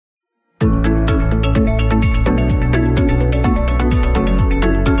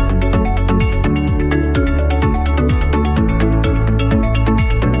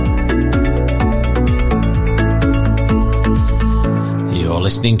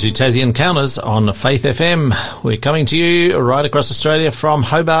listening to Tassie Encounters on Faith FM. We're coming to you right across Australia from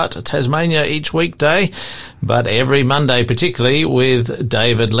Hobart, Tasmania each weekday, but every Monday particularly with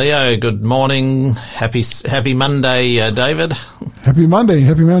David Leo. Good morning. Happy Monday, David. Happy Monday.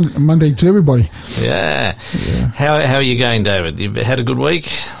 Happy Monday to everybody. Yeah. How are you going, David? You've had a good week?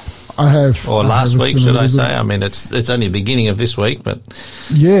 I have. Or last week, should I say? I mean, it's only the beginning of this week, but...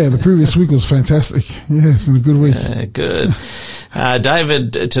 Yeah, the previous week was fantastic. Yeah, it's been a good week. Good.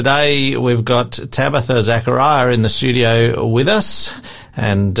 David, today we've got Tabitha Zachariah in the studio with us,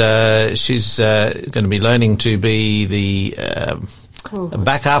 and she's going to be learning to be the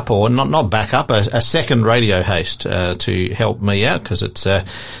backup, or not backup, a second radio host to help me out, because it's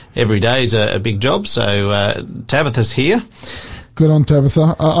every day is a big job. So Tabitha's here. Good on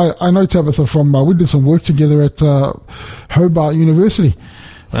Tabitha. I know Tabitha from, we did some work together at Hobart University.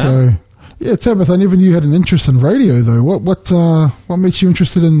 Wow. So, yeah, Tabitha, I never knew you had an interest in radio, though. What makes you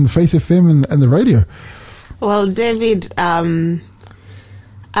interested in Faith FM and the radio? Well, David,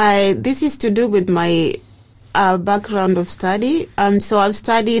 this is to do with my background of study. So I've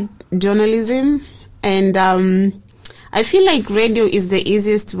studied journalism, and I feel like radio is the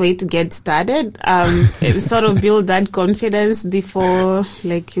easiest way to get started. Sort of build that confidence before,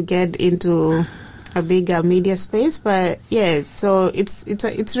 like, you get into a bigger media space. But yeah, so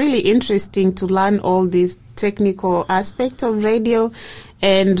it's really interesting to learn all these technical aspects of radio,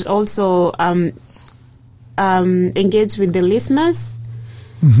 and also engage with the listeners.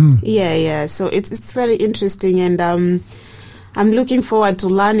 Mm-hmm. Yeah. So it's very interesting, and I'm looking forward to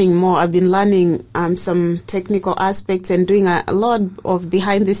learning more. I've been learning some technical aspects and doing a lot of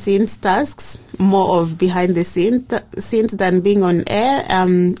behind-the-scenes tasks, more of behind-the-scenes than being on air.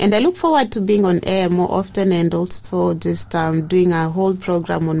 And I look forward to being on air more often, and also just doing a whole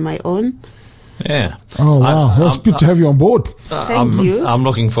program on my own. Yeah. Oh, wow. Well, it's good to have you on board. Thank you. I'm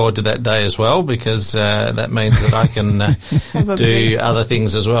looking forward to that day as well, because that means that I can do other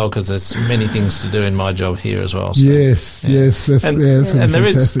things as well, because there's many things to do in my job here as well. So, yes. That's and fantastic. There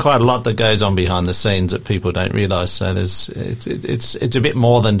is quite a lot that goes on behind the scenes that people don't realise. So it's a bit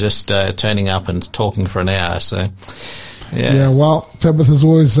more than just turning up and talking for an hour. So yeah. Well, Tabitha's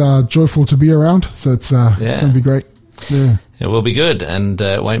always joyful to be around, so it's going to be great. Yeah. It will be good, and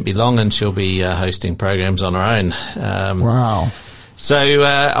it won't be long, and she'll be hosting programs on her own. Wow. So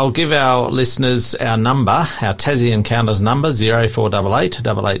I'll give our listeners our number, our Tassie Encounters number, 0488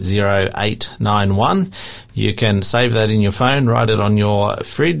 880 891. You can save that in your phone, write it on your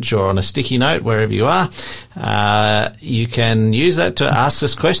fridge or on a sticky note, wherever you are. You can use that to ask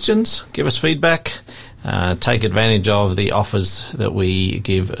us questions, give us feedback, take advantage of the offers that we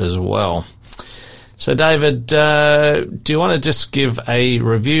give as well. So, David, do you want to just give a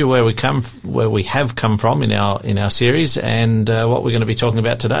review where we have come from in our series, and what we're going to be talking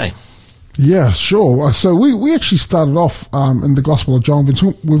about today? Yeah, sure. So we actually started off in the Gospel of John.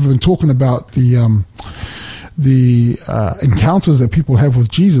 We've been talking about the encounters that people have with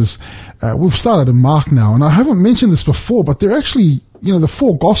Jesus. We've started in Mark now, and I haven't mentioned this before, but they're actually, the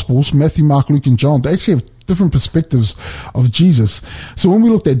four Gospels, Matthew, Mark, Luke, and John, they actually have different perspectives of Jesus. So when we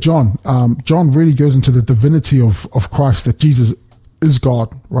looked at John, John really goes into the divinity of Christ, that Jesus is God,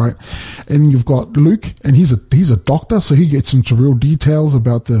 right? And you've got Luke, and he's a doctor, so he gets into real details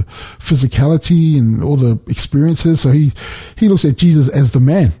about the physicality and all the experiences. So he looks at Jesus as the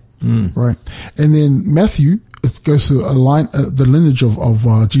man, right? And then Matthew, it goes to the lineage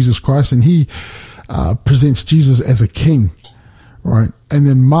of Jesus Christ, and he presents Jesus as a king, right? And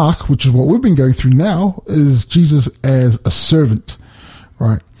then Mark, which is what we've been going through now, is Jesus as a servant,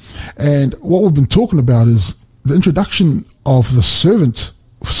 right? And what we've been talking about is the introduction of the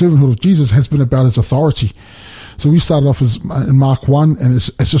servanthood of Jesus has been about his authority. So we started off in Mark 1, and it's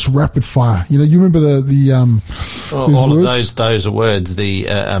just rapid fire. You remember all words? Of those are words, the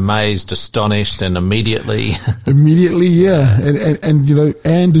amazed, astonished, and immediately. Immediately, yeah.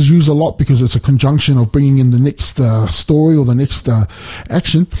 And is used a lot because it's a conjunction of bringing in the next story or the next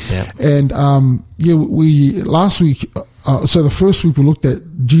action. Yeah. And we last week, so the first week we looked at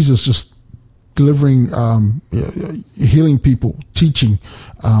Jesus just delivering, healing people, teaching,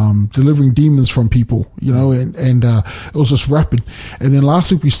 delivering demons from people, and it was just rapid. And then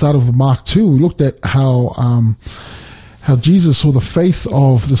last week we started with Mark 2. We looked at how Jesus saw the faith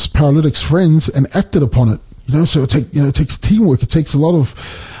of this paralytic's friends and acted upon it. So it takes teamwork. It takes a lot of,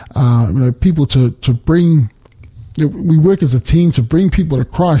 people to bring, we work as a team to bring people to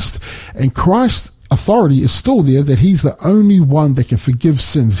Christ, and Christ authority is still there, that he's the only one that can forgive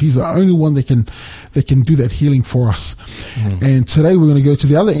sins. He's the only one that can do that healing for us. And today we're going to go to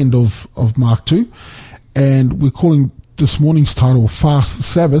the other end of Mark 2, and we're calling this morning's title, Fast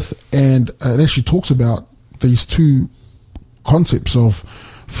Sabbath, and it actually talks about these two concepts of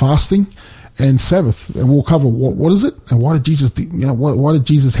fasting and Sabbath, and we'll cover what is it and why did Jesus, why did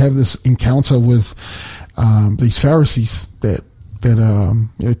Jesus have this encounter with these Pharisees that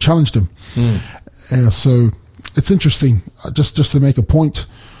challenged him. So it's interesting. Just to make a point,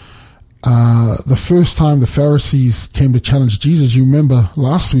 the first time the Pharisees came to challenge Jesus, you remember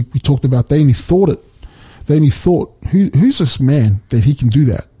last week we talked about they only thought, who's this man that he can do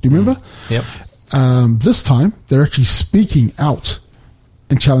that? Do you remember? Yep. This time they're actually speaking out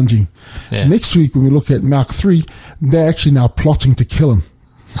and challenging. Yeah. Next week when we look at Mark 3, they're actually now plotting to kill him.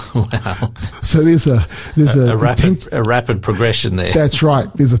 Wow. So there's a rapid progression there. That's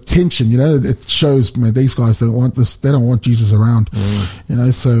right. There's a tension, it shows, man, these guys don't want this. They don't want Jesus around,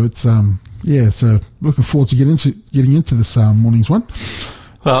 so it's, so looking forward to getting into this, morning's one.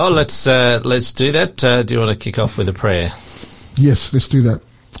 Well, let's do that. Do you want to kick off with a prayer? Yes, let's do that.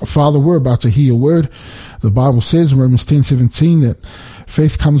 Father, we're about to hear your word. The Bible says in Romans 10:17 that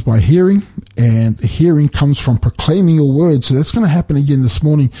faith comes by hearing, and hearing comes from proclaiming your word. So that's going to happen again this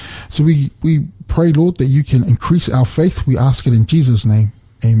morning. So we pray, Lord, that you can increase our faith. We ask it in Jesus' name.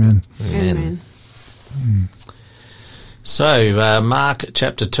 Amen. Amen. So, Mark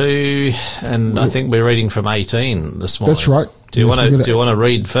chapter 2, and I think we're reading from 18 this morning. That's right. Do you want to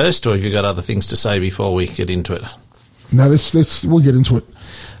read first, or have you got other things to say before we get into it? No, we'll get into it.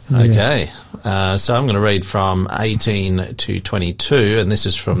 Okay. So I'm going to read from 18 to 22, and this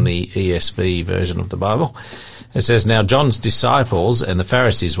is from the ESV version of the Bible. It says, "Now John's disciples and the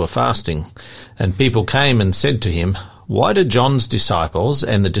Pharisees were fasting, and people came and said to him, 'Why do John's disciples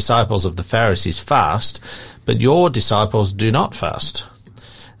and the disciples of the Pharisees fast, but your disciples do not fast?'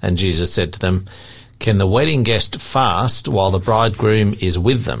 And Jesus said to them, 'Can the wedding guest fast while the bridegroom is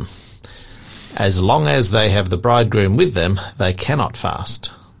with them? As long as they have the bridegroom with them, they cannot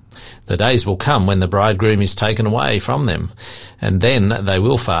fast. The days will come when the bridegroom is taken away from them, and then they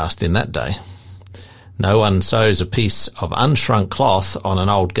will fast in that day. No one sews a piece of unshrunk cloth on an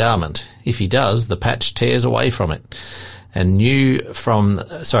old garment. If he does, the patch tears away from it, and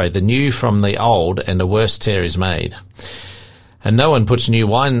the new from the old, and a worse tear is made. And no one puts new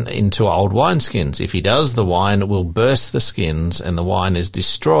wine into old wineskins. If he does, the wine will burst the skins, and the wine is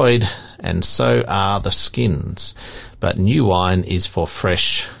destroyed, and so are the skins. But new wine is for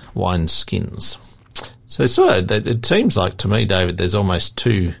fresh wineskins.'" So it seems like to me, David, there's almost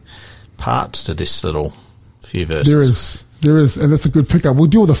two parts to this little few verses. There is, and that's a good pickup. We'll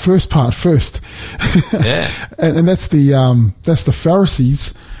deal with the first part first. Yeah. and that's the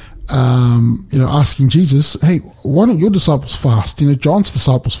Pharisees, asking Jesus, "Hey, why don't your disciples fast? John's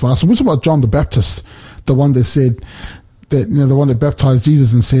disciples fast." And we're talking about John the Baptist, the one that said that, the one that baptized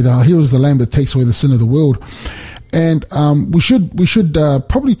Jesus and said, "Here is the Lamb that takes away the sin of the world." And we should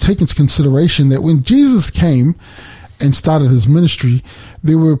probably take into consideration that when Jesus came and started his ministry,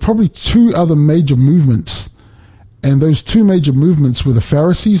 there were probably two other major movements, and those two major movements were the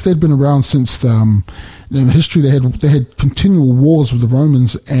Pharisees. They'd been around since in history. They had continual wars with the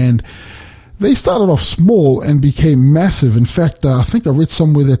Romans, and they started off small and became massive. In fact, I think I read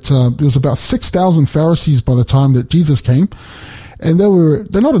somewhere that there was about 6,000 Pharisees by the time that Jesus came. And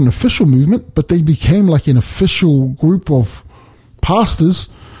they're not an official movement, but they became like an official group of pastors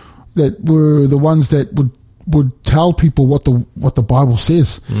that were the ones that would tell people what the Bible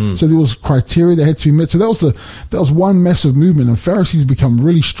says. So there was criteria that had to be met. So that was one massive movement, and Pharisees become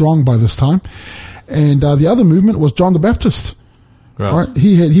really strong by this time. And the other movement was John the Baptist. Right?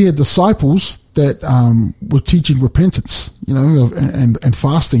 He had disciples that were teaching repentance, and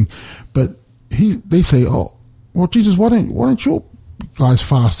fasting. But they say, "Oh, well, Jesus, why don't your guys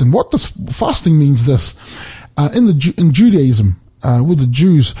fast?" And what this fasting means, this in Judaism, with the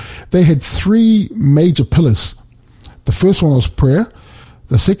Jews, they had three major pillars. The first one was prayer.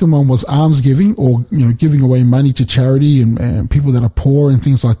 The second one was almsgiving, or giving away money to charity and people that are poor and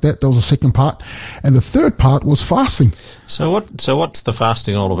things like that. That was the second part, and the third part was fasting. So what's the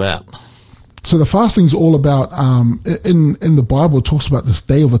fasting all about? So the fasting is all about, in the Bible, it talks about this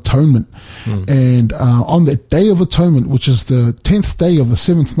Day of Atonement. And on that Day of Atonement, which is the 10th day of the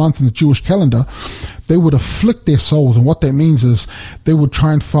 7th month in the Jewish calendar, they would afflict their souls. And what that means is they would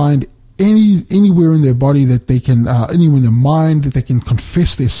try and find anywhere in their body that they can, anywhere in their mind that they can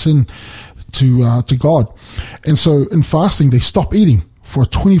confess their sin to God. And so in fasting, they stop eating for a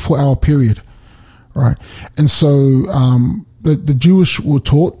 24-hour period. Right. And so, the Jewish were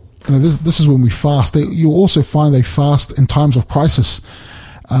taught, this is when we fast. You'll also find they fast in times of crisis.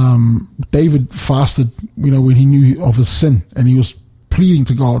 David fasted, when he knew of his sin, and he was pleading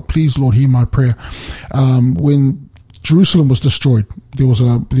to God, "Please, Lord, hear my prayer." When Jerusalem was destroyed, there was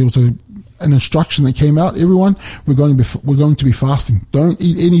an instruction that came out. Everyone, we're going to be fasting. Don't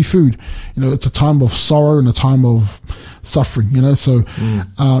eat any food. It's a time of sorrow and a time of suffering. So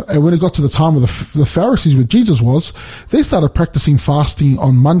and when it got to the time of the Pharisees, where Jesus was, they started practicing fasting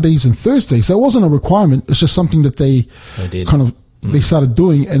on Mondays and Thursdays. So it wasn't a requirement. It's just something that they did. kind of they started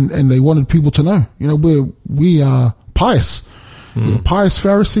doing, and they wanted people to know. We are pious. We're pious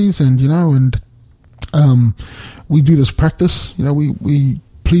Pharisees, and we do this practice. We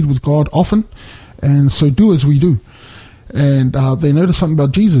plead with God often, and so do as we do. And they noticed something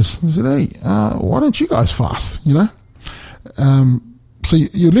about Jesus. They said, "Hey, why don't you guys fast?" So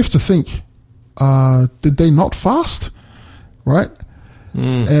you're left to think, did they not fast? Right?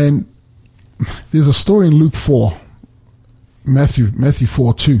 And there's a story in Luke 4, Matthew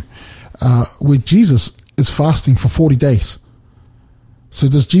 4:2, where Jesus is fasting for 40 days. So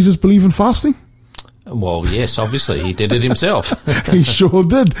does Jesus believe in fasting? Well, yes, obviously he did it himself. He sure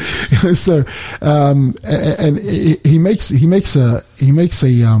did. So, and he makes a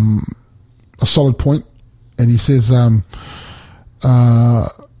solid point, and he says, he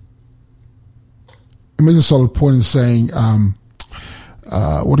makes a solid point in saying,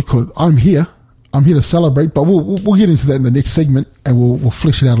 what do you call it? I'm here to celebrate, but we'll get into that in the next segment, and we'll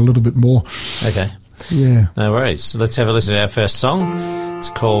flesh it out a little bit more. Okay. Yeah. No worries. Let's have a listen to our first song. It's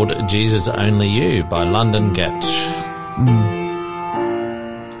called Jesus Only You by London Gatch.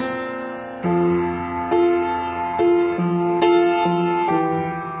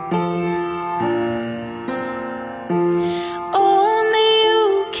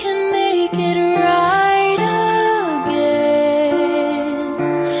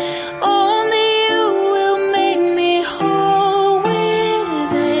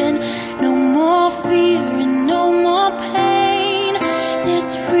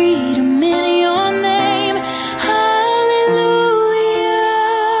 Freedom in your name,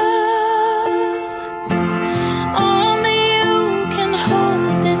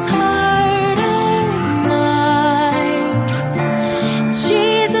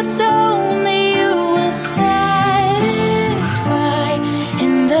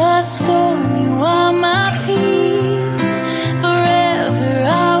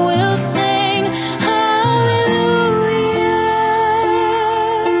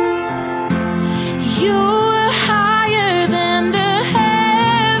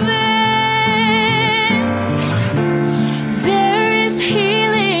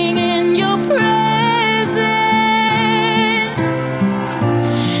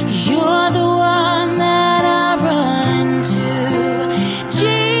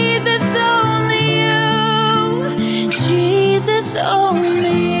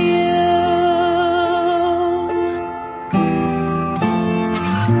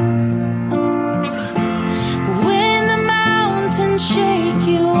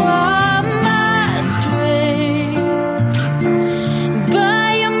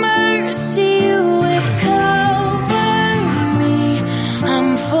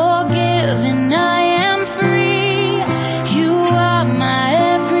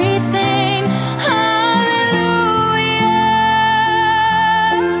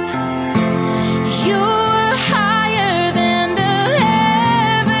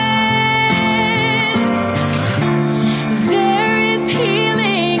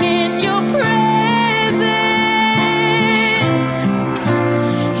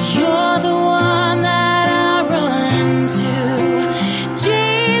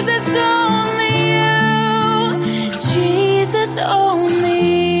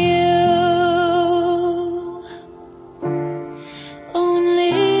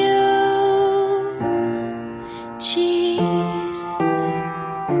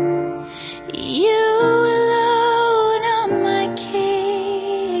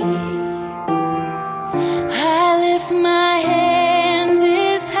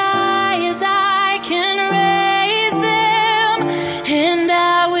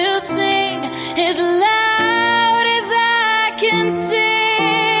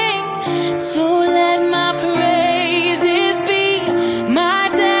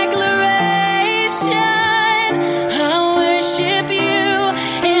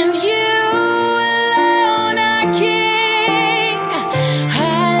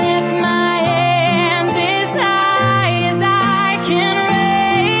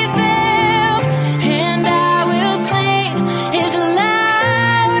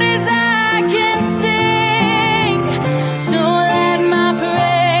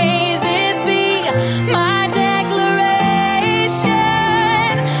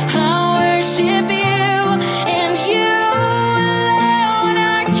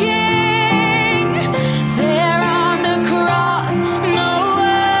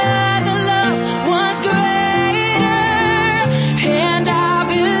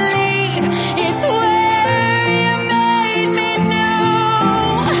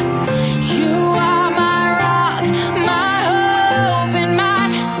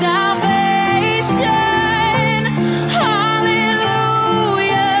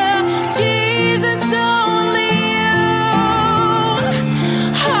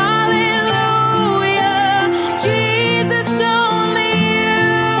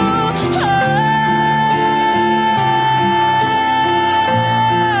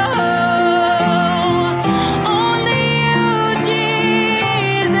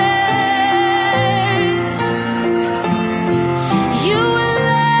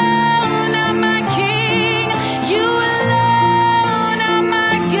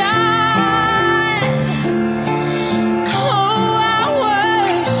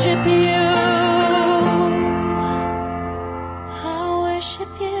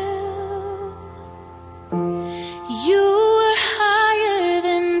 worship you. You are higher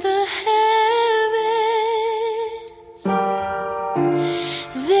than the heavens.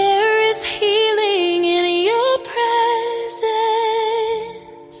 There is healing in your presence.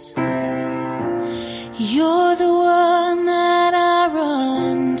 You're the one that I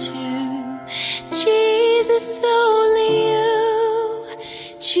run to. Jesus, only you.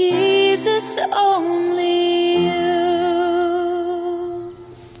 Jesus, only you.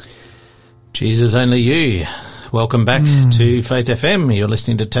 Jesus, only you. Welcome back to Faith FM. You're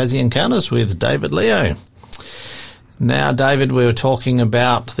listening to Tassie Encounters with David Leo. Now, David, we were talking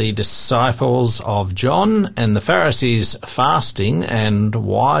about the disciples of John and the Pharisees fasting and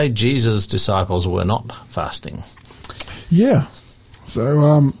why Jesus' disciples were not fasting. Yeah.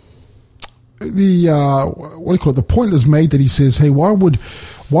 So, the point is made that he says, hey, why would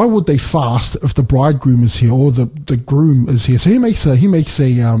they fast if the bridegroom is here or the groom is here? So he makes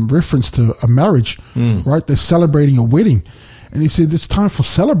a reference to a marriage, right? They're celebrating a wedding, and he said it's time for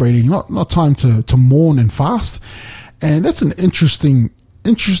celebrating, not time to mourn and fast. And that's an interesting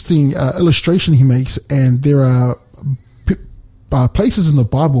illustration he makes. And there are places in the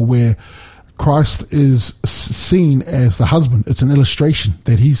Bible where Christ is seen as the husband. It's an illustration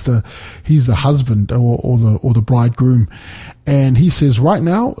that he's the husband or the bridegroom. And he says right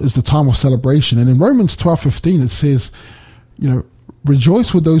now is the time of celebration. And in Romans 12:15 it says,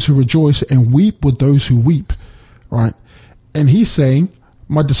 rejoice with those who rejoice and weep with those who weep, right? And he's saying,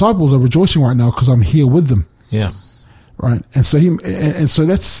 my disciples are rejoicing right now because I'm here with them. Yeah. Right. And so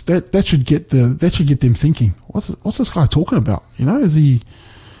that should get them thinking, what's this guy talking about? Is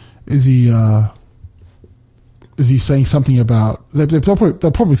he saying something about, they're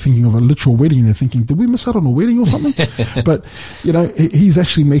probably thinking of a literal wedding. They're thinking, did we miss out on a wedding or something? But, he's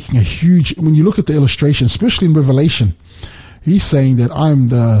actually making a huge, when you look at the illustration, especially in Revelation, he's saying that I'm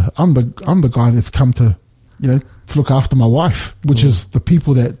the guy that's come to look after my wife, which is the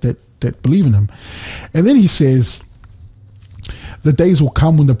people that believe in him. And then he says, the days will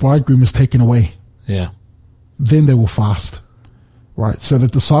come when the bridegroom is taken away. Yeah. Then they will fast. Right. So the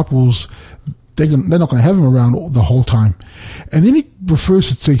disciples, they're not going to have him around the whole time. And then he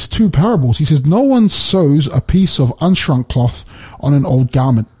refers to these two parables. He says, no one sews a piece of unshrunk cloth on an old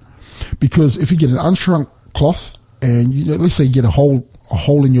garment. Because if you get an unshrunk cloth and let's say you get a hole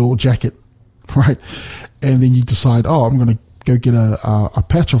in your jacket, right? And then you decide, I'm going to go get a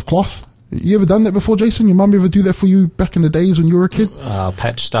patch of cloth. You ever done that before, Jason? Your mum ever do that for you back in the days when you were a kid?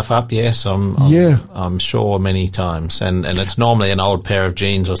 Patch stuff up, yes. I'm sure many times. And it's normally an old pair of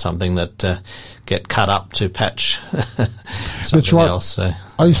jeans or something that get cut up to patch something That's right. else. So.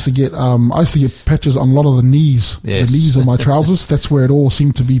 I used to get patches on a lot of the knees, yes. The knees of my trousers. That's where it all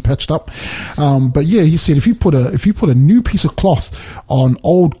seemed to be patched up. But yeah, he said if you put a new piece of cloth on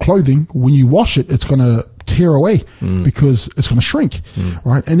old clothing, when you wash it, it's going to tear away because it's going to shrink,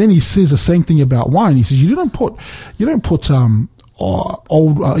 right? And then he says the same thing about wine. He says you don't put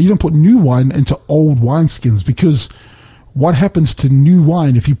new wine into old wineskins, because what happens to new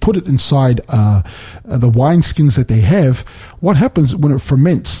wine if you put it inside the wineskins that they have? What happens when it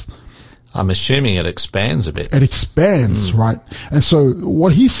ferments? I'm assuming it expands a bit. It expands, right? And so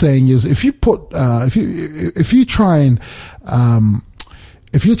what he's saying is, if you put if you're trying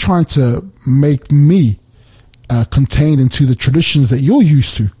to make me contained into the traditions that you're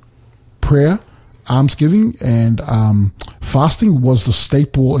used to, prayer, almsgiving, and fasting was the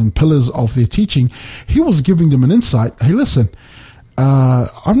staple and pillars of their teaching. He was giving them an insight. Hey, listen,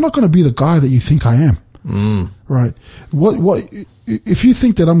 I'm not going to be the guy that you think I am. Right? What if you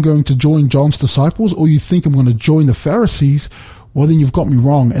think that I'm going to join John's disciples, or you think I'm going to join the Pharisees? Well, then you've got me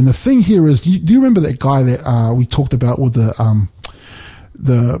wrong. And the thing here is, do you remember that guy that we talked about with the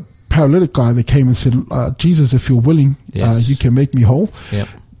paralytic guy that came and said, Jesus, if you're willing, yes. You can make me whole. Yep.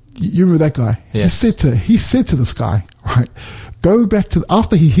 You remember that guy? Yes. He said to this guy, right, go back to,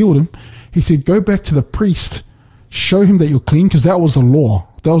 after he healed him, he said, go back to the priest, show him that you're clean, because that was the law.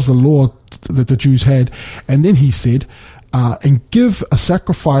 That was the law that the Jews had. And then he said, and give a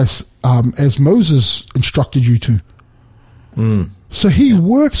sacrifice as Moses instructed you to. So he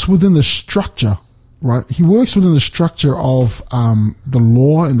works within the structure. Right, he works within the structure of the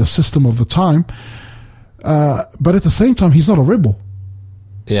law and the system of the time, but at the same time, he's not a rebel.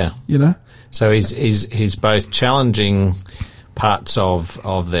 Yeah, So he's both challenging parts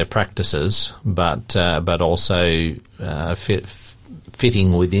of their practices, but also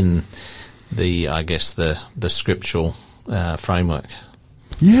fitting within the scriptural framework.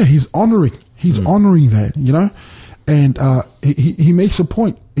 Yeah, he's honoring that, and he makes a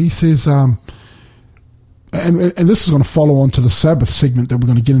point. He says, and this is going to follow on to the Sabbath segment that we're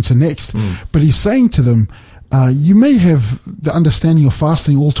going to get into next. But he's saying to them, you may have the understanding of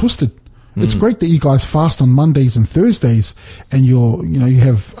fasting all twisted. It's great that you guys fast on Mondays and Thursdays, and you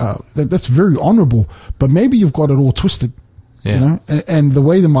have that's very honorable. But maybe you've got it all twisted. Yeah. You know, and the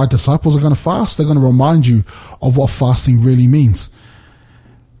way that my disciples are going to fast, they're going to remind you of what fasting really means.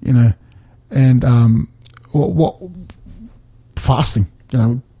 You know, and what fasting? You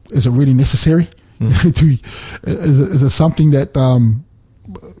know, is it really necessary? Is it something that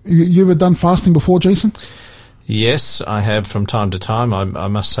you ever done fasting before, Jason? Yes, I have from time to time. I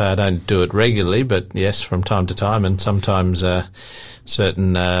must say I don't do it regularly, but yes, from time to time, and sometimes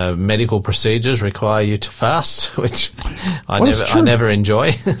certain medical procedures require you to fast, which I never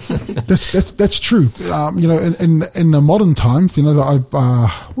enjoy. That's true. You know, in the modern times, you know, that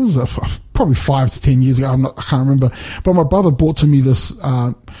what was that? Probably 5 to 10 years ago. I can't remember. But my brother brought to me this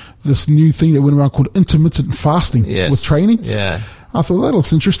new thing that went around called intermittent fasting with training. Yeah. I thought that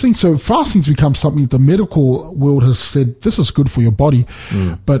looks interesting. So fasting's become something that the medical world has said this is good for your body.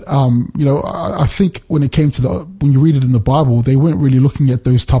 But you know, I think when it came to when you read it in the Bible, they weren't really looking at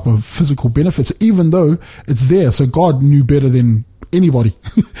those type of physical benefits, even though it's there. So God knew better than anybody.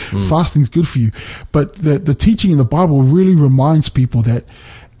 Fasting's good for you. But the teaching in the Bible really reminds people that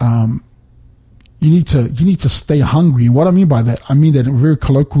you need to stay hungry. And what I mean by that, I mean that in very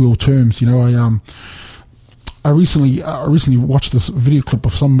colloquial terms. You know, I recently watched this video clip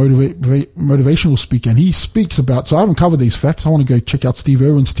of some motivational speaker, and he speaks about, so I haven't covered these facts. I want to go check out Steve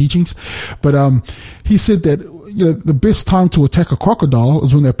Irwin's teachings, but he said that, you know, the best time to attack a crocodile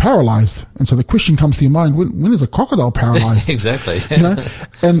is when they're paralyzed. And so the question comes to your mind, when is a crocodile paralyzed? Exactly. You know,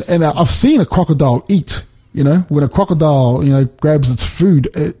 and I've seen a crocodile eat. You know, when a crocodile, you know, grabs its food,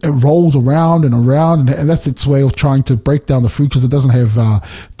 it rolls around and around, and that's its way of trying to break down the food because it doesn't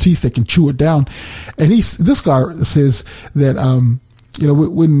have teeth that can chew it down. And this guy says that, you know,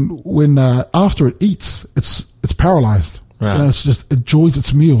 when after it eats, it's paralyzed. Right. You know, it enjoys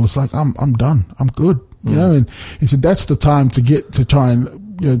its meal. It's like, I'm done. I'm good. You know, and he said that's the time to try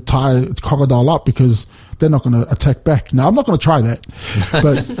and, you know, tie a crocodile up because they're not going to attack back. Now, I'm not going to try that,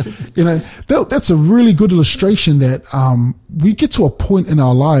 but you know, that's a really good illustration that we get to a point in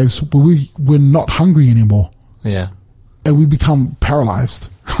our lives where we're not hungry anymore. Yeah. And we become paralyzed.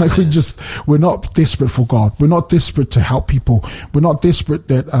 Like we're not desperate for God. We're not desperate to help people. We're not desperate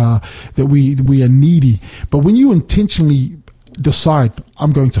that we are needy. But when you intentionally decide,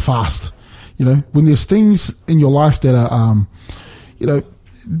 I'm going to fast, you know, when there's things in your life that are, you know,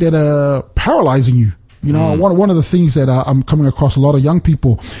 that are paralyzing you. You know, one of the things that I'm coming across, a lot of young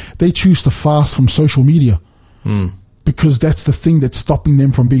people, they choose to fast from social media because that's the thing that's stopping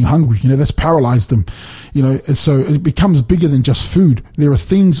them from being hungry. You know, that's paralyzed them. You know, and so it becomes bigger than just food. There are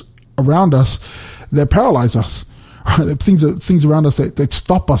things around us that paralyze us. Things around us that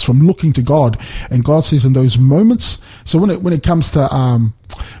stop us from looking to God. And God says in those moments. So when it comes to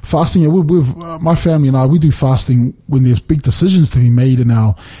fasting, with my family and I, we do fasting when there's big decisions to be made in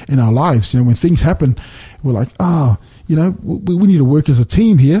our lives. You know, when things happen, we're like, you know, we need to work as a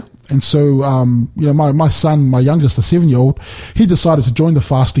team here. And so, you know, my son, my youngest, the 7-year-old, he decided to join the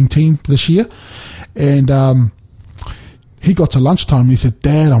fasting team this year. And he got to lunchtime and he said,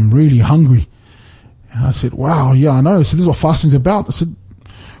 Dad, I'm really hungry. And I said, wow, yeah, I know. I said, this is what fasting's about. I said,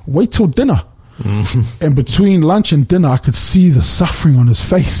 wait till dinner. And between lunch and dinner, I could see the suffering on his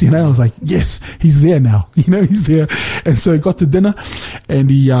face. You know, I was like, yes, he's there now. You know, he's there. And so he got to dinner and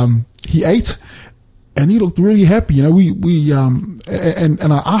he ate and he looked really happy. You know,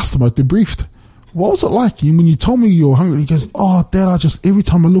 and I asked him, I debriefed, what was it like? When you told me you were hungry, he goes, oh, Dad, every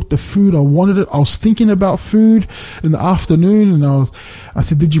time I looked at food, I wanted it. I was thinking about food in the afternoon. And I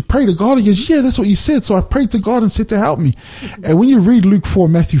said, did you pray to God? He goes, yeah, that's what you said. So I prayed to God and said to help me. And when you read Luke 4,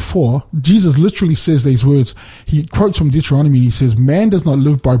 Matthew 4, Jesus literally says these words. He quotes from Deuteronomy and he says, man does not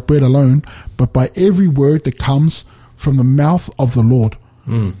live by bread alone, but by every word that comes from the mouth of the Lord.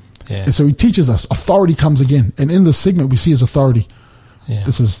 Yeah. And so he teaches us authority comes again. And in this segment, we see his authority. Yeah.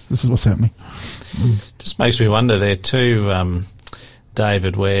 This is what's happening. Just makes me wonder there too,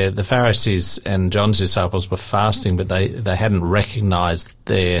 David, where the Pharisees and John's disciples were fasting, but they hadn't recognised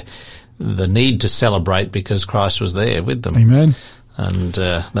the need to celebrate because Christ was there with them. Amen. And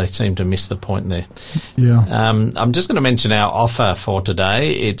they seem to miss the point there. Yeah. I'm just going to mention our offer for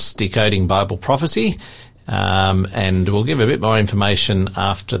today. It's Decoding Bible Prophecy, and we'll give a bit more information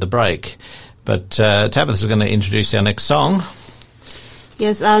after the break. But Tabitha is going to introduce our next song.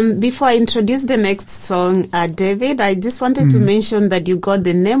 Yes, before I introduce the next song, David, I just wanted to mention that you got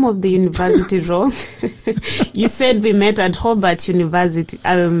the name of the university wrong. You said we met at Hobart University,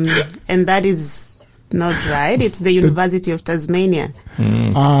 and that is Not right. It's the University of Tasmania.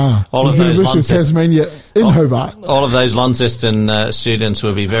 All of those University of Tasmania in Hobart. All of those Launceston students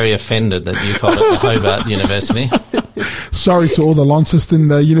will be very offended that you called it the Hobart University. Sorry to all the Launceston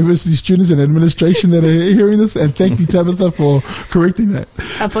University students and administration that are hearing this, and thank you, Tabitha, for correcting that.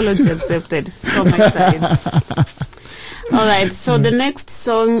 Apology accepted from my side. All right, so the next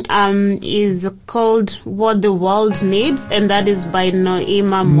song is called What the World Needs, and that is by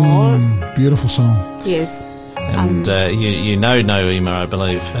Noema Moore. Beautiful song. Yes. And you know Noema, I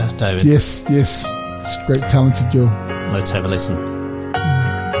believe, David. Yes. She's a great, talented girl. Let's have a listen.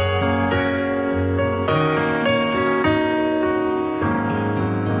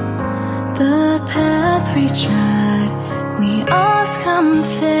 The path we trod, we oft come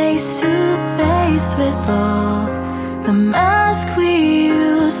face to face with all the mask we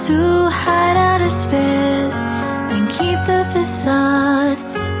use to hide our despairs and keep the facade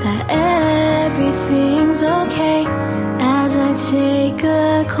that everything's okay. As I take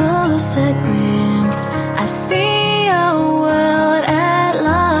a closer glimpse, I see a world at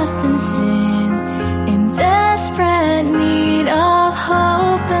lost in sin, in desperate need of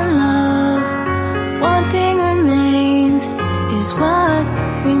hope and love. One thing remains is what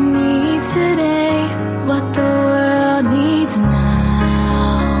we need today. What the world needs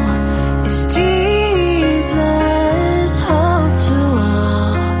now is Jesus, hope to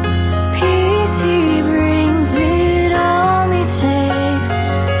all. Peace he brings, it only takes a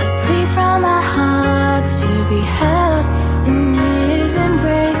plea from our hearts to be held in his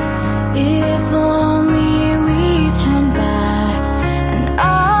embrace. If only we turn back and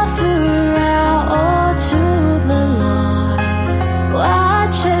offer our all to the Lord.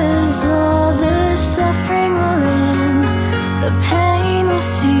 Watch as all the suffering will end, the pain will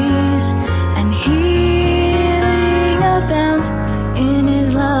cease, and healing abounds in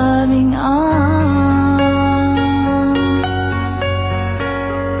his loving arms.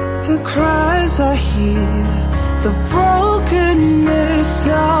 The cries I hear, the brokenness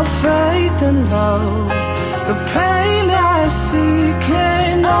of faith and love, the pain I see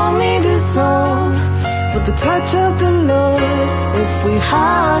can only dissolve with the touch of the Lord. If we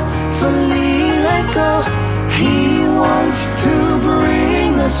heartfully let go, he wants to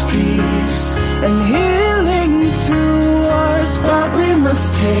bring us peace and healing to us, but we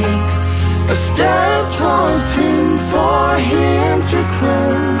must take a step towards him for him to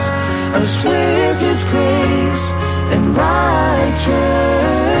cleanse us with his grace and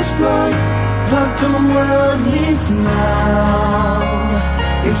righteous blood. What the world needs now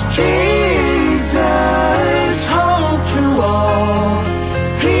is Jesus, hope to all.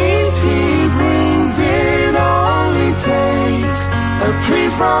 Peace he brings, it only takes a plea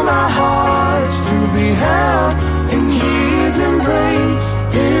from our hearts to be held in his embrace.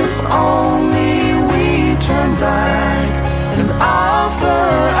 If only we turn back and offer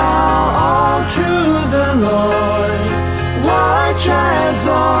our all to the Lord. Watch as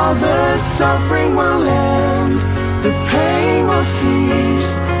all the suffering will end, the pain will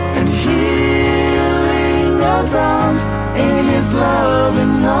cease, and healing abounds in his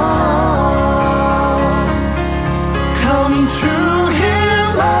loving arms. Come to him,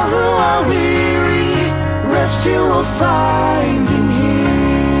 all who are weary, rest you will find in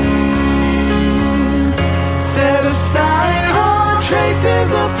him. Set aside all traces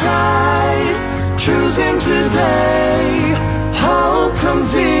of pride, choose him today. Hope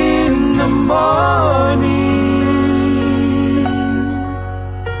comes in the morning.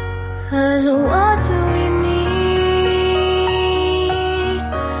 'Cause what do we need?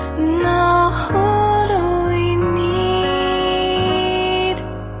 No, who do we need?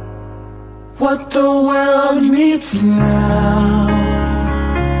 What the world needs now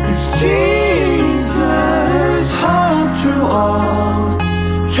is Jesus, hope to all.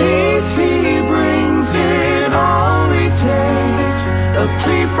 Peace he brings, it only takes a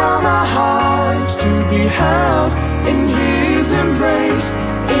plea from our hearts to be held in his embrace.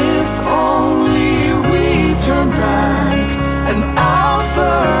 If only we turn back and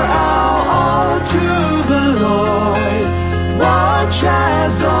offer our all to the Lord. Watch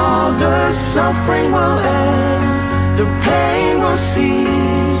as all the suffering will end, the pain will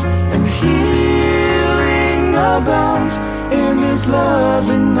cease, and healing abounds in his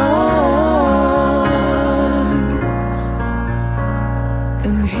loving arms.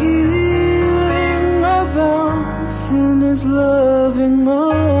 And healing abounds in his loving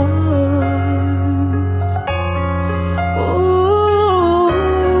arms. Ooh.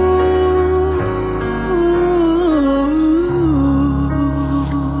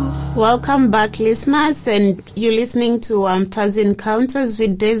 Welcome back, listeners, and you're listening to Taz Encounters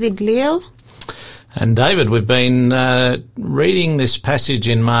with David Leo. And David, we've been reading this passage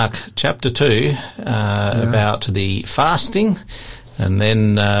in Mark chapter 2 about the fasting and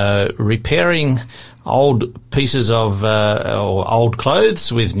then repairing old pieces of or old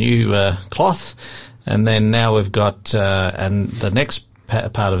clothes with new cloth. And then now we've got and the next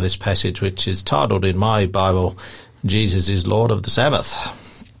part of this passage, which is titled in my Bible, Jesus is Lord of the Sabbath.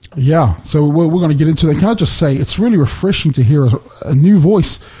 Yeah, so we're going to get into that. Can I just say, it's really refreshing to hear a new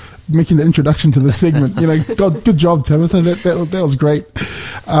voice making the introduction to the segment. Good job, Tabitha. That was great.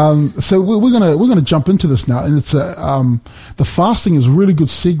 So we're gonna jump into this now, and it's the fasting is a really good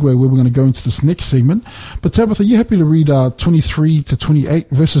segue where we're going to go into this next segment. But Tabitha, are you happy to read 23 to 28,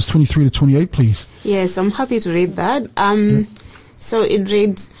 verses 23 to 28, please? Yes, I'm happy to read that. So it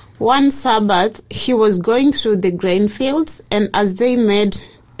reads, "One Sabbath, he was going through the grain fields, and as they made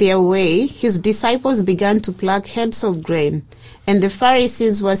their way, his disciples began to pluck heads of grain. And the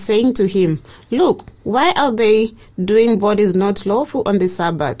Pharisees were saying to him, 'Look, why are they doing what is not lawful on the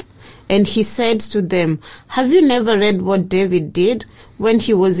Sabbath?' And he said to them, 'Have you never read what David did when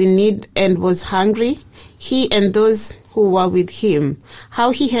he was in need and was hungry, he and those who were with him,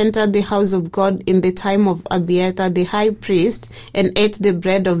 how he entered the house of God in the time of Abiathar the high priest, and ate the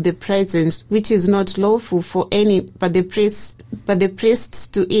bread of the presence, which is not lawful for any but the priests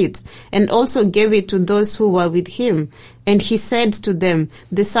to eat, and also gave it to those who were with him. And he said to them,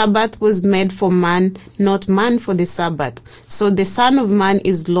 the Sabbath was made for man, not man for the Sabbath. So the Son of Man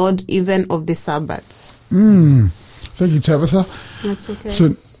is Lord even of the Sabbath.'" Thank you, Tabitha. That's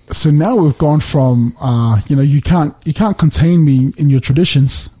okay. So now we've gone from, you can't contain me in your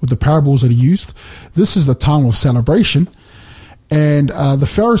traditions with the parables that he used. This is the time of celebration. And the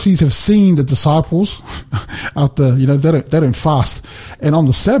Pharisees have seen the disciples out there, they don't fast. And on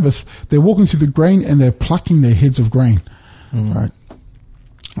the Sabbath, they're walking through the grain and they're plucking their heads of grain. Right?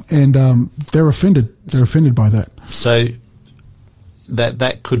 And they're offended. They're offended by that. So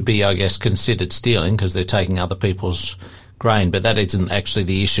that could be, I guess, considered stealing because they're taking other people's grain, but that isn't actually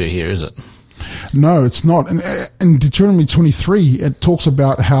the issue here, is it? No, it's not. And in Deuteronomy 23, it talks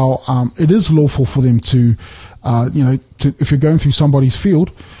about how it is lawful for them to, if you're going through somebody's field,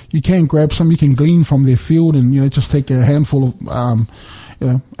 you can grab some, you can glean from their field, and just take a handful of,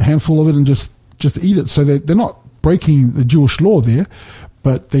 it and just eat it. So they're not breaking the Jewish law there,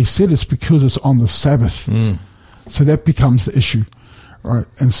 but they said it's because it's on the Sabbath. So that becomes the issue, right?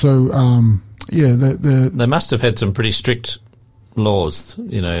 And so. They must have had some pretty strict laws,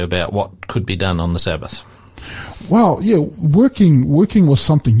 about what could be done on the Sabbath. Well, yeah, working was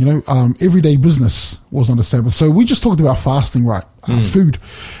something, everyday business was on the Sabbath. So we just talked about fasting, right? Food,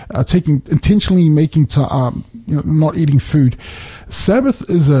 intentionally making not eating food. Sabbath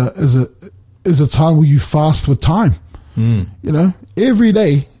is a time where you fast with time. Every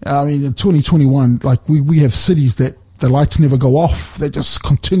day. I mean, in 2021, like we have cities that the lights never go off. They're just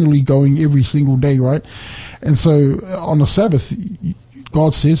continually going every single day, right? And so on the Sabbath,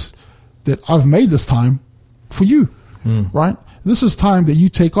 God says that I've made this time for you, right? This is time that you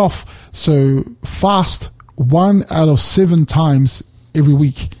take off. So fast 1 out of 7 times every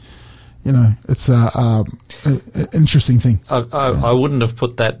week. It's an interesting thing. I wouldn't have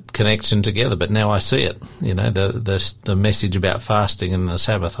put that connection together, but now I see it. The message about fasting and the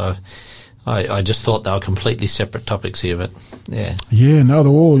Sabbath. I just thought they were completely separate topics here, but yeah. Yeah, no,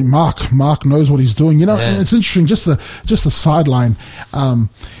 they're all Mark knows what he's doing. And it's interesting, just a sideline.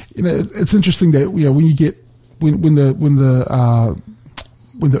 It's interesting that, when you get, when the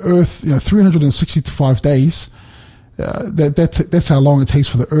earth, 365 days, that's how long it takes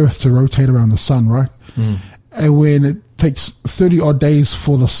for the earth to rotate around the sun, right? And when it takes 30 odd days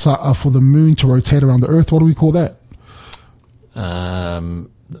for the moon to rotate around the earth, what do we call that?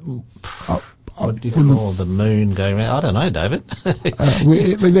 What do you call the moon going around? I don't know, David.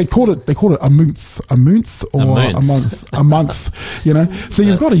 They call it a month, or a month. So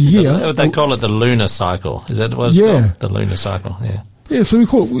you've got a year. They call it the lunar cycle. Is that what it's called? The lunar cycle. Yeah. Yeah. So we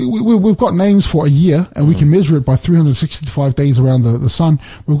call it. We've got names for a year, and we can measure it by 365 days around the sun.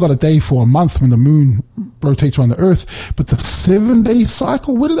 We've got a day for a month when the moon rotates around the Earth. But the 7-day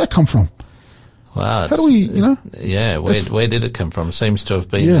cycle, where did that come from? Wow. How do we, Yeah, where did it come from? Seems to have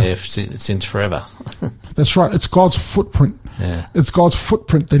been there since forever. That's right. It's God's footprint. Yeah. It's God's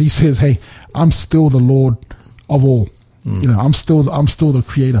footprint that he says, hey, I'm still the Lord of all. I'm still the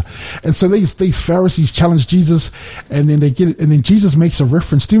creator. And so these Pharisees challenge Jesus, and then they get it, and then Jesus makes a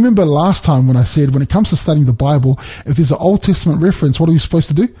reference. Do you remember last time when I said, when it comes to studying the Bible, if there's an Old Testament reference, what are we supposed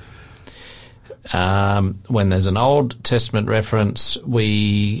to do? When there's an Old Testament reference,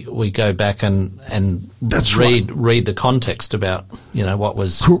 we go back and read the context about, what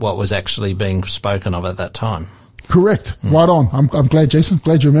was actually being spoken of at that time. Correct. Right on. I'm glad, Jason.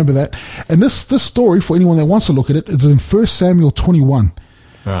 Glad you remember that. And this story, for anyone that wants to look at it, is in 1 Samuel 21.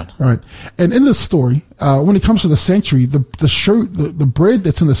 Right. And in this story, when it comes to the sanctuary, the bread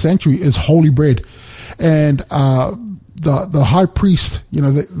that's in the sanctuary is holy bread. And the high priest,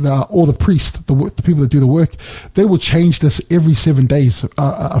 or the priest, the people that do the work, they will change this every 7 days.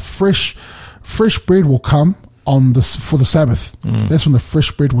 A fresh bread will come for the Sabbath. That's when the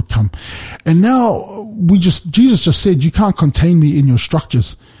fresh bread would come. And now Jesus just said, you can't contain me in your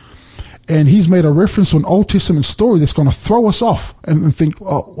structures. And he's made a reference to an Old Testament story that's going to throw us off and think,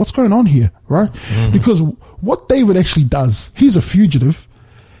 oh, what's going on here? Right? Mm-hmm. Because what David actually does, he's a fugitive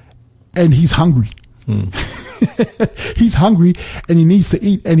and he's hungry. He's hungry and he needs to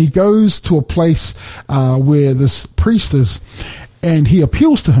eat, and he goes to a place where this priest is, and he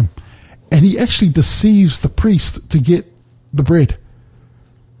appeals to him, and he actually deceives the priest to get the bread.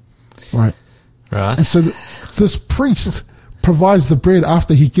 Right. And so this priest provides the bread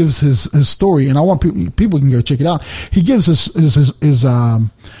after he gives his story, and I want people can go check it out. He gives his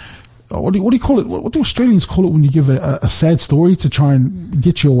what do you call it? What do Australians call it when you give a sad story to try and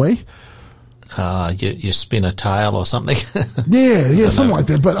get you away? You spin a tale or something. yeah, something like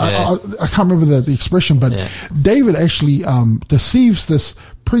that. But I can't remember the expression. But David actually deceives this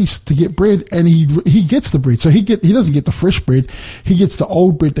priest to get bread, and he gets the bread. So he doesn't get the fresh bread. He gets the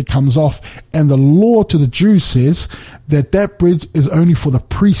old bread that comes off. And the law to the Jews says that bread is only for the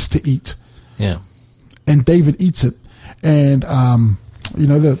priest to eat. Yeah. And David eats it, and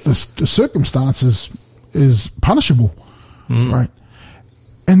the circumstances is punishable, right?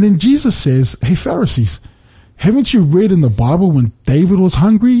 And then Jesus says, hey, Pharisees, haven't you read in the Bible when David was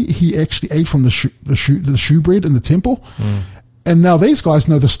hungry, he actually ate from the shewbread in the temple? And now these guys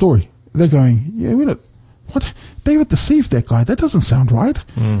know the story. They're going, yeah, what? David deceived that guy. That doesn't sound right.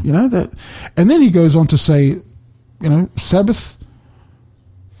 That. And then he goes on to say, Sabbath.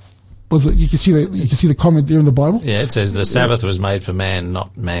 You can see the comment there in the Bible. Yeah, it says the Sabbath was made for man,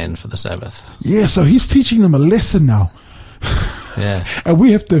 not man for the Sabbath. Yeah, so he's teaching them a lesson now. Yeah. And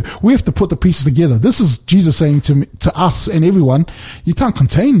we have to put the pieces together. This is Jesus saying to us and everyone, you can't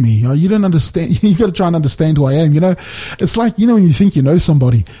contain me. You don't understand. You got to try and understand who I am. It's like, when you think you know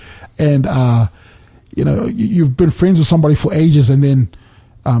somebody and, you've been friends with somebody for ages, and then,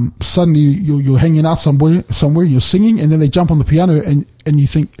 suddenly you're hanging out somewhere, you're singing, and then they jump on the piano and you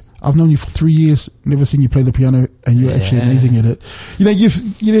think, I've known you for 3 years, never seen you play the piano, and you're actually amazing at it.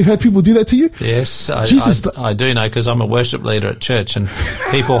 You've had people do that to you? Yes, I do know, because I'm a worship leader at church, and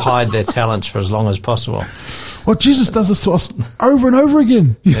people hide their talents for as long as possible. Well, Jesus does this to us over and over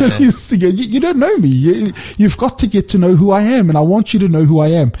again. You don't know me. You've got to get to know who I am, and I want you to know who I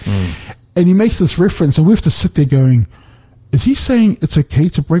am. And he makes this reference, and we have to sit there going, is he saying it's okay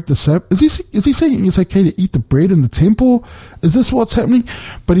to break the Sabbath? Is he saying it's okay to eat the bread in the temple? Is this what's happening?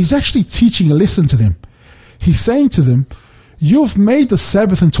 But he's actually teaching a lesson to them. He's saying to them, you've made the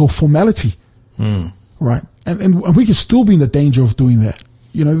Sabbath into a formality. Right? And we can still be in the danger of doing that.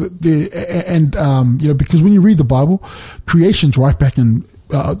 Because when you read the Bible, creation's right back in,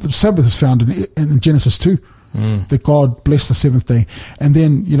 the Sabbath is found in Genesis 2. That God blessed the seventh day. And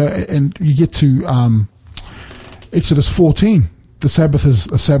then, and you get to, Exodus 14, the Sabbath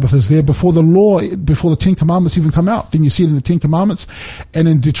is there before the 10 Commandments even come out. Then you see it in the 10 Commandments. And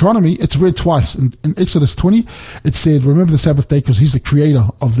in Deuteronomy, it's read twice. In Exodus 20, it said, remember the Sabbath day because he's the creator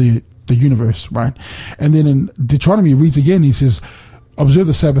of the universe, right? And then in Deuteronomy, it reads again, he says, observe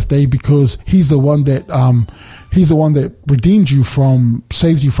the Sabbath day because he's the one that redeemed you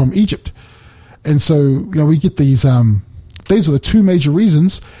saved you from Egypt. And so, we get these are the two major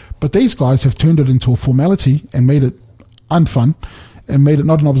reasons. But these guys have turned it into a formality and made it unfun and made it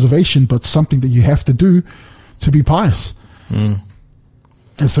not an observation, but something that you have to do to be pious. And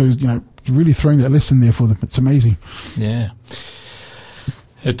so, really throwing that lesson there for them. It's amazing. Yeah.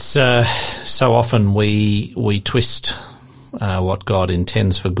 It's so often we twist what God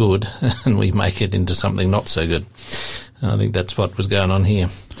intends for good and we make it into something not so good. I think that's what was going on here.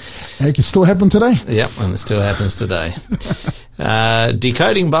 And it can still happen today. Yep, and it still happens today.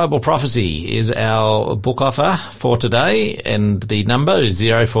 Decoding Bible Prophecy is our book offer for today, and the number is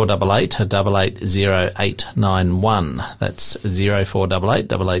 0488 880891. That's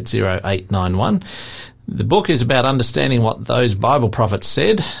 0488 880891. The book is about understanding what those Bible prophets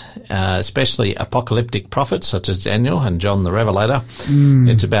said, especially apocalyptic prophets such as Daniel and John the Revelator.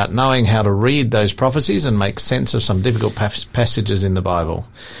 It's about knowing how to read those prophecies and make sense of some difficult passages in the Bible.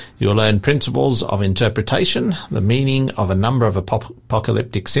 You'll learn principles of interpretation, the meaning of a number of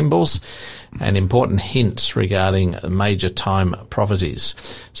apocalyptic symbols, and important hints regarding major time prophecies.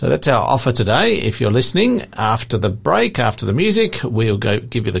 So that's our offer today. If you're listening, after the break, after the music, we'll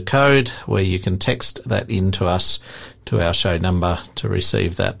give you the code where you can text that in to us, to our show number, to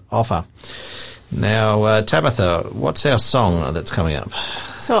receive that offer. Now, Tabitha, what's our song that's coming up?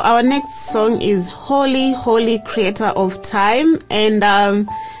 So our next song is Holy, Holy Creator of Time. And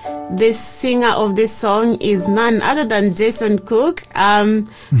the singer of this song is none other than Jason Cook.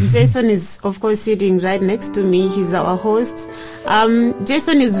 Jason is, of course, sitting right next to me. He's our host.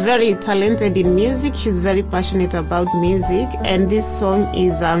 Jason is very talented in music. He's very passionate about music. And this song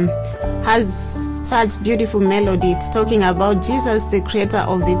has such beautiful melody. It's talking about Jesus, the creator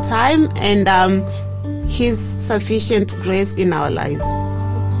of the time, and his sufficient grace in our lives.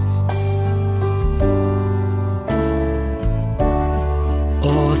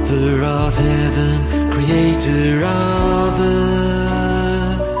 Author of heaven, creator of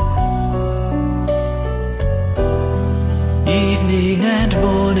earth, evening and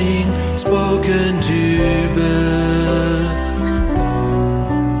morning, spoken to birth,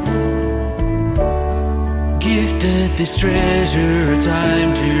 gifted this treasure, a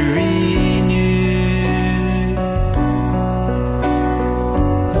time to renew,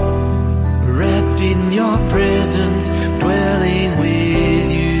 wrapped in your presence, dwelling with you.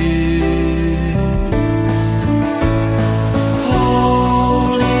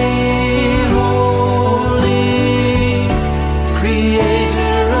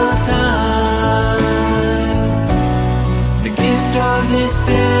 This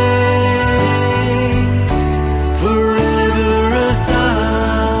day, forever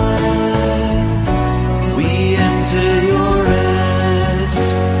aside, we enter your rest,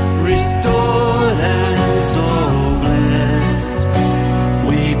 restored and so blessed.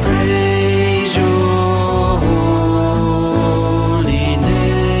 We praise your holy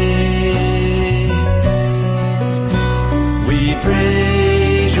name. We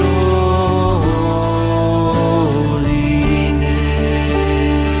praise your holy name.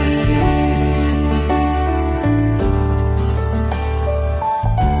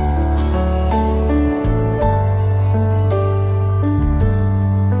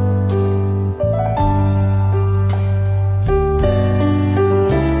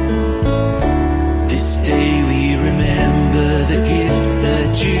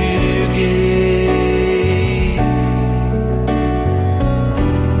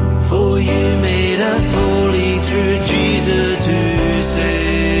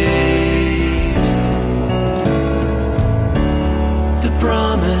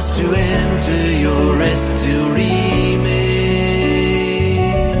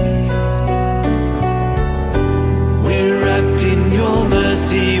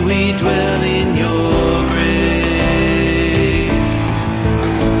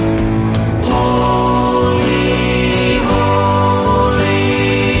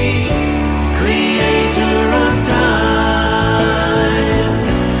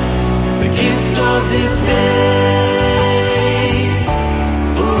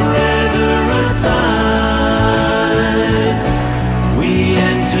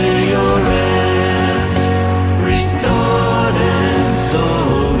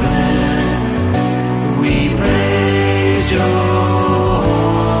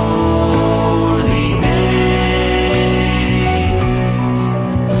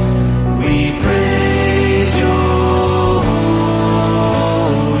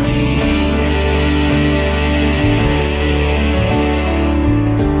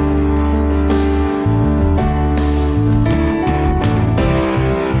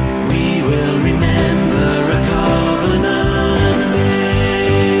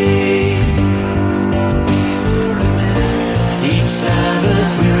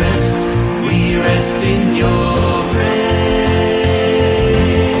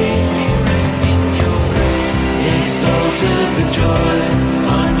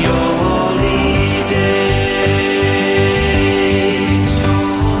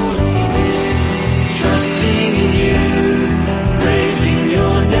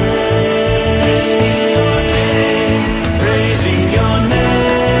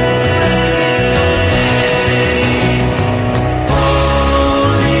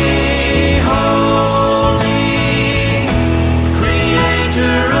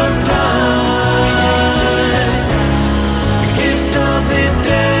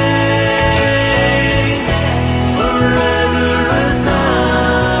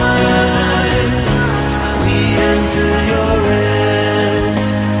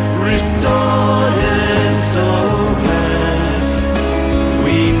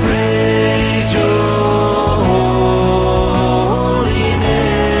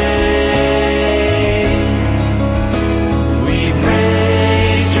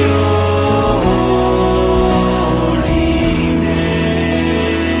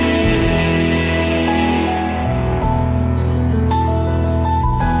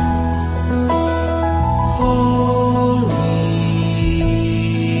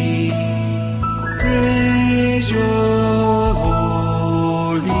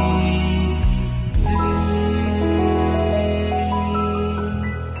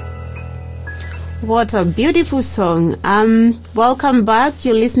 What a beautiful song. Welcome back.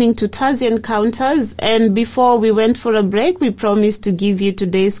 You're listening to Tazi Encounters. And before we went for a break, we promised to give you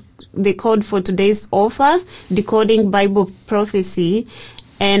the code for today's offer, Decoding Bible Prophecy.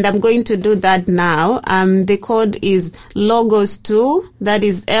 And I'm going to do that now. The code is LOGOS2. That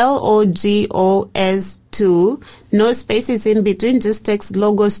is LOGOS2. No spaces in between. Just text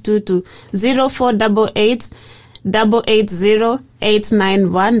LOGOS2 to 0488 880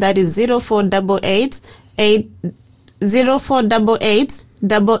 891. That is 0488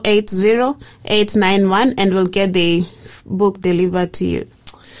 880 891, and we'll get the book delivered to you.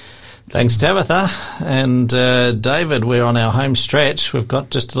 Thanks, Tabitha. And David, we're on our home stretch. We've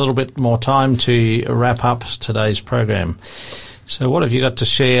got just a little bit more time to wrap up today's program. So what have you got to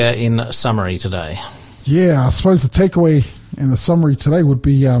share in summary today? Yeah, I suppose the takeaway and the summary today would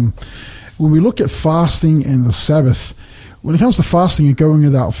be when we look at fasting and the Sabbath, when it comes to fasting and going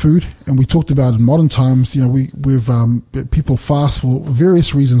without food, and we talked about in modern times, we've people fast for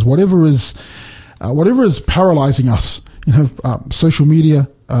various reasons, whatever is paralyzing us, social media,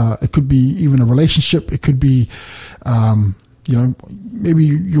 it could be even a relationship, it could be, maybe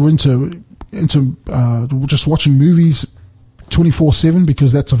you're into just watching movies 24/7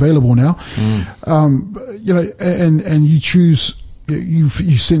 because that's available now. And you choose, you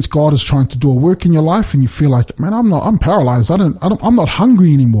sense God is trying to do a work in your life, and you feel like, man, I'm paralyzed. I'm not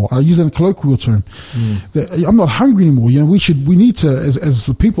hungry anymore. I use that in a colloquial term. I'm not hungry anymore. We need to, as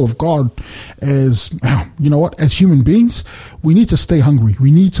the people of God, as human beings, we need to stay hungry.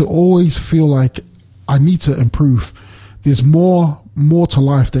 We need to always feel like I need to improve. There's more to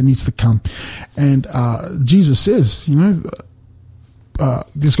life that needs to come. And, Jesus says,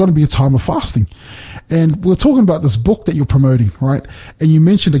 there's going to be a time of fasting. And we're talking about this book that you're promoting, right? And you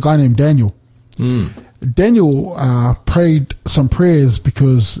mentioned a guy named Daniel. Daniel prayed some prayers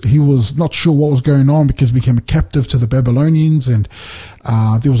because he was not sure what was going on, because he became a captive to the Babylonians. And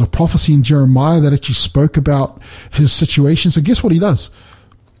there was a prophecy in Jeremiah that actually spoke about his situation. So guess what he does?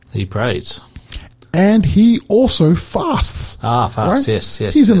 He prays. And he also fasts. Fast, right? Yes.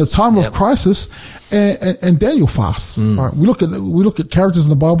 He's in the time of crisis, and Daniel fasts. Right? We look at characters in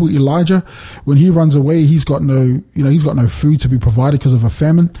the Bible. Elijah, when he runs away, he's got no food to be provided because of a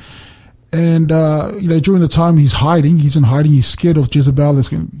famine. And during the time he's in hiding. He's scared of Jezebel that's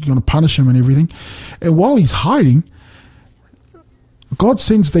going to punish him and everything. And while he's hiding, God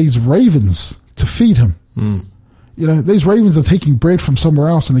sends these ravens to feed him. These ravens are taking bread from somewhere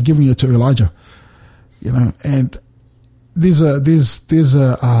else and they're giving it to Elijah. And there's a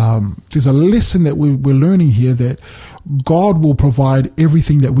lesson that we're learning here, that God will provide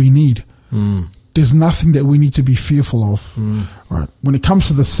everything that we need. There's nothing that we need to be fearful of. Right? When it comes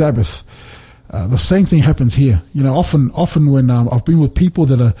to the Sabbath, the same thing happens here. Often when I've been with people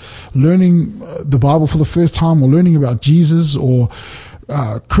that are learning the Bible for the first time, or learning about Jesus, or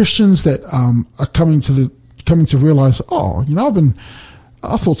Christians that are coming to realize,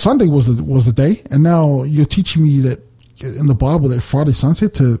 I thought Sunday was the day, and now you're teaching me that in the Bible that Friday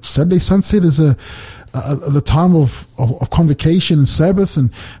sunset to Saturday sunset is the time of convocation and Sabbath.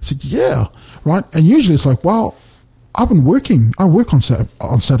 And I said, yeah, right. And usually it's like, well, I've been working. I work on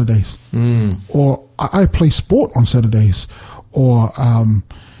Saturdays, or I play sport on Saturdays, or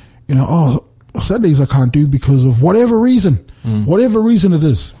Saturdays I can't do because of whatever reason it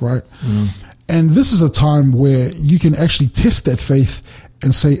is, right? And this is a time where you can actually test that faith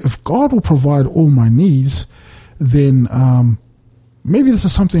and say, if God will provide all my needs, then maybe this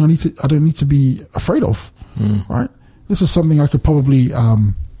is something I don't need to be afraid of, right? This is something I could probably,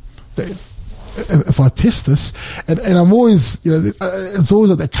 if I test this, and I'm always, it's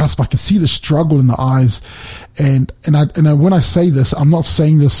always at that cusp. I can see the struggle in the eyes, and when I say this, I'm not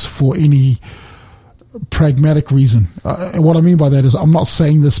saying this for any pragmatic reason. And what I mean by that is, I'm not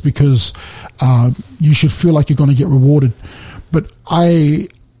saying this because you should feel like you're going to get rewarded. But I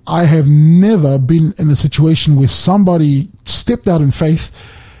have never been in a situation where somebody stepped out in faith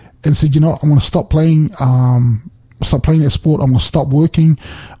and said, I'm going to stop playing that sport. I'm going to stop working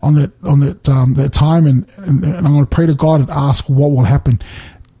on that time, and I'm going to pray to God and ask what will happen.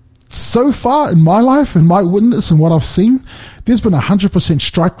 So far in my life and my witness and what I've seen, there's been 100%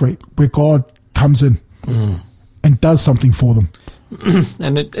 strike rate where God comes in and does something for them.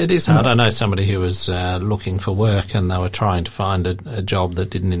 And it is hard. I know somebody who was looking for work, and they were trying to find a job that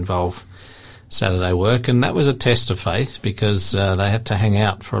didn't involve Saturday work, and that was a test of faith, because they had to hang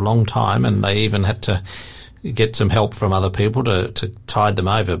out for a long time, and they even had to get some help from other people to tide them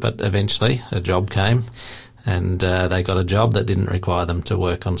over. But eventually a job came, and they got a job that didn't require them to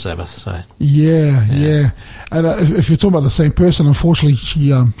work on Sabbath. So Yeah. And if you're talking about the same person, unfortunately, she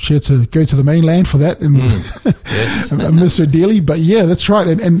had to go to the mainland for that, and yes, I miss her dearly. But yeah, that's right.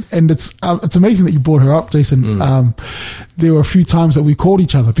 And it's amazing that you brought her up, Jason. There were a few times that we called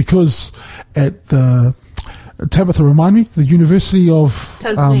each other because at the Tabitha, remind me, the University of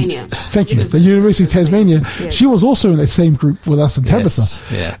Tasmania. Thank you. The University of Tasmania. Yes. She was also in that same group with us in Tabitha. Yes,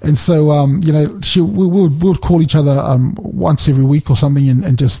 yeah. And so, we would call each other once every week or something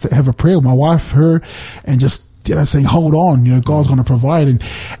and just have a prayer. My wife, her, and just saying, hold on, God's going to provide.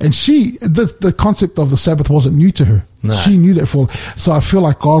 And she, the concept of the Sabbath wasn't new to her. No. She knew that so I feel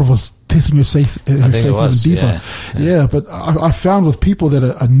like God was testing her faith even deeper. Yeah. But I found with people that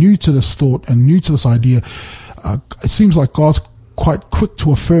are new to this thought and new to this idea, it seems like God's quite quick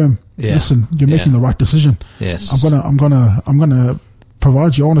to affirm, listen, you're making the right decision. Yes. I'm gonna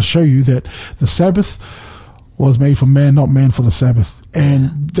provide you. I want to show you that the Sabbath was made for man, not man for the Sabbath.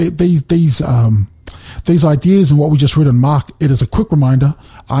 And these ideas and what we just read in Mark, it is a quick reminder.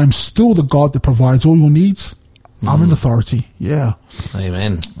 I'm still the God that provides all your needs. I'm in authority. Yeah.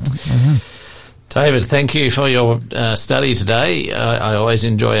 Amen. David, thank you for your study today. I always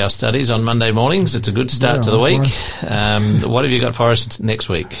enjoy our studies on Monday mornings. It's a good start to the week. What have you got for us next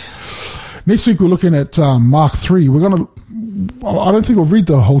week? Next week we're looking at Mark 3. I don't think we'll read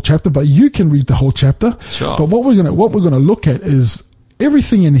the whole chapter, but you can read the whole chapter. Sure. But what we're gonna look at is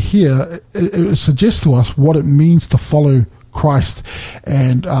everything in here. It suggests to us what it means to follow Christ,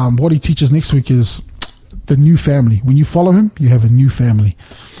 and what he teaches next week is the new family. When you follow him, you have a new family.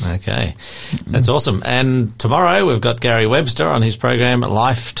 Okay, that's awesome. And tomorrow we've got Gary Webster on his program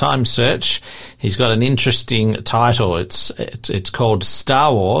Lifetime Search. He's got an interesting title. It's called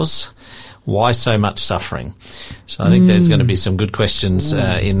Star Wars, Why So Much Suffering? So I think there's going to be some good questions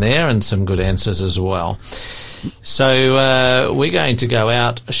in there and some good answers as well. So we're going to go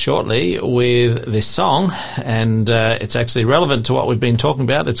out shortly with this song, and it's actually relevant to what we've been talking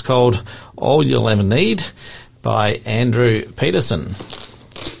about. It's called All You'll Ever Need by Andrew Peterson.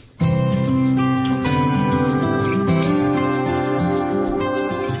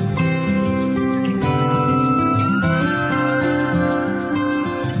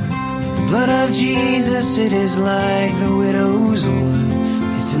 Blood of Jesus, it is like the widow's oil.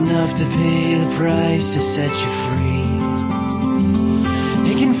 It's enough to pay the price to set you free.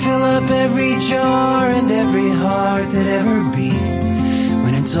 It can fill up every jar and every heart that ever beat.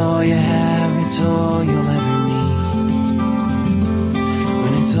 When it's all you have, it's all you'll ever need.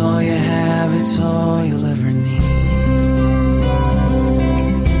 When it's all you have, it's all you'll ever need.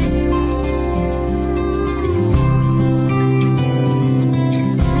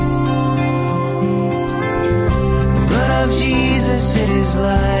 Jesus, it is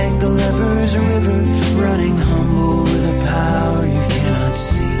like the leper's river, running humble with a power you cannot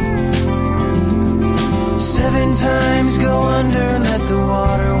see. 7 times go under, let the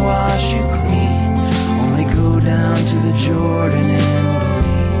water wash you clean. Only go down to the Jordan and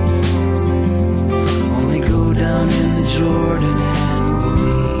believe. Only go down in the Jordan and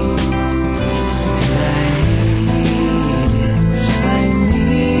believe. And I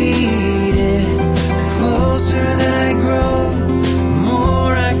need it. The closer that I grow,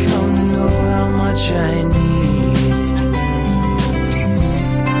 I need.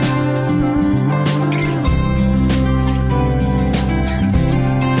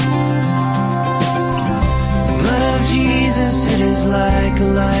 The blood of Jesus, it is like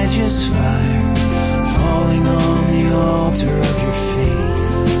Elijah's fire falling on the altar of your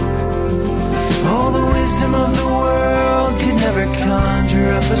faith. All the wisdom of the world could never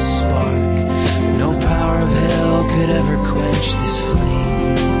conjure up a spark. No power of hell could ever quench this flame.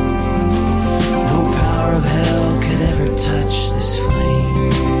 Of hell could ever touch this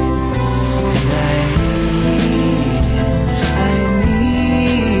flame. And I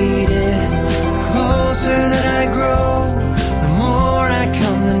need it. The closer that I grow, the more I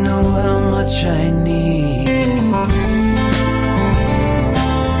come to know how much I need.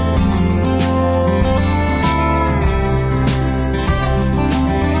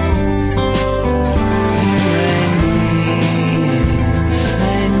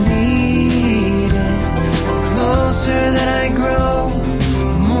 That I grow,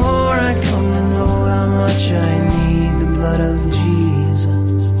 the more I come to know how much I need the blood of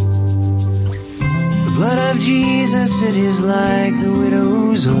Jesus. The blood of Jesus, it is like the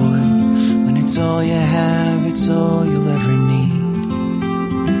widow's oil. When it's all you have, it's all you'll ever need.